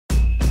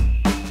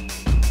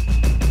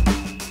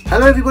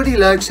Hello everybody,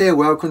 Lurgs here,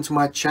 welcome to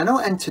my channel,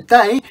 and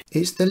today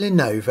it's the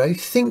Lenovo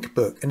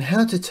Thinkbook and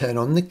how to turn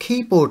on the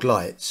keyboard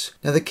lights.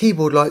 Now the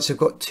keyboard lights have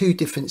got two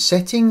different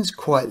settings,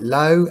 quite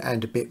low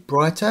and a bit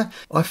brighter.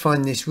 I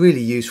find this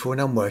really useful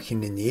when I'm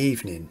working in the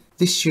evening.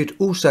 This should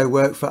also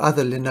work for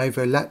other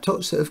Lenovo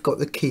laptops that have got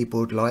the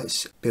keyboard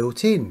lights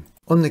built in.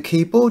 On the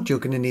keyboard you're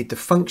going to need the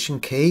function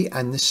key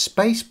and the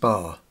space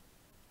bar.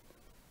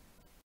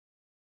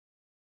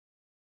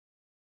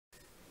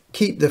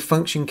 Keep the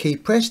function key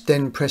pressed,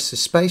 then press the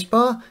space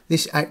bar.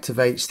 This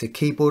activates the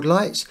keyboard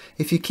lights.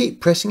 If you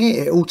keep pressing it,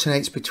 it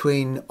alternates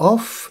between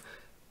off,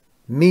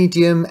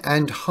 medium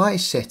and high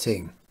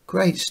setting.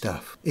 Great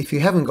stuff. If you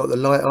haven't got the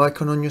light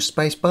icon on your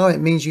space bar, it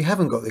means you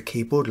haven't got the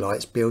keyboard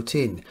lights built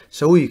in.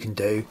 So all you can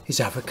do is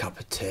have a cup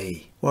of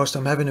tea. Whilst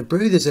I'm having a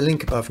brew, there's a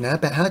link above now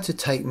about how to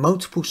take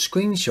multiple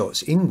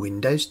screenshots in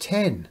Windows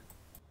 10.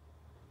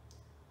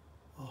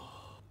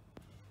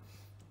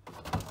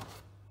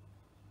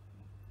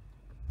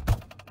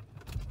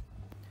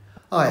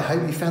 I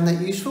hope you found that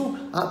useful.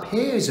 Up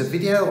here is a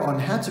video on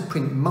how to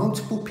print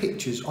multiple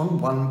pictures on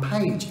one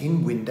page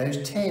in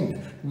Windows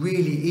 10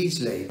 really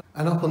easily.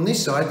 And up on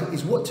this side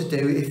is what to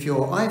do if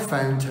your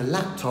iPhone to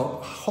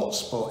laptop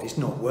hotspot is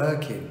not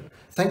working.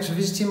 Thanks for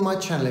visiting my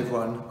channel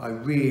everyone, I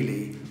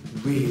really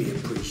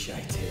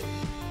appreciate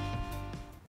it.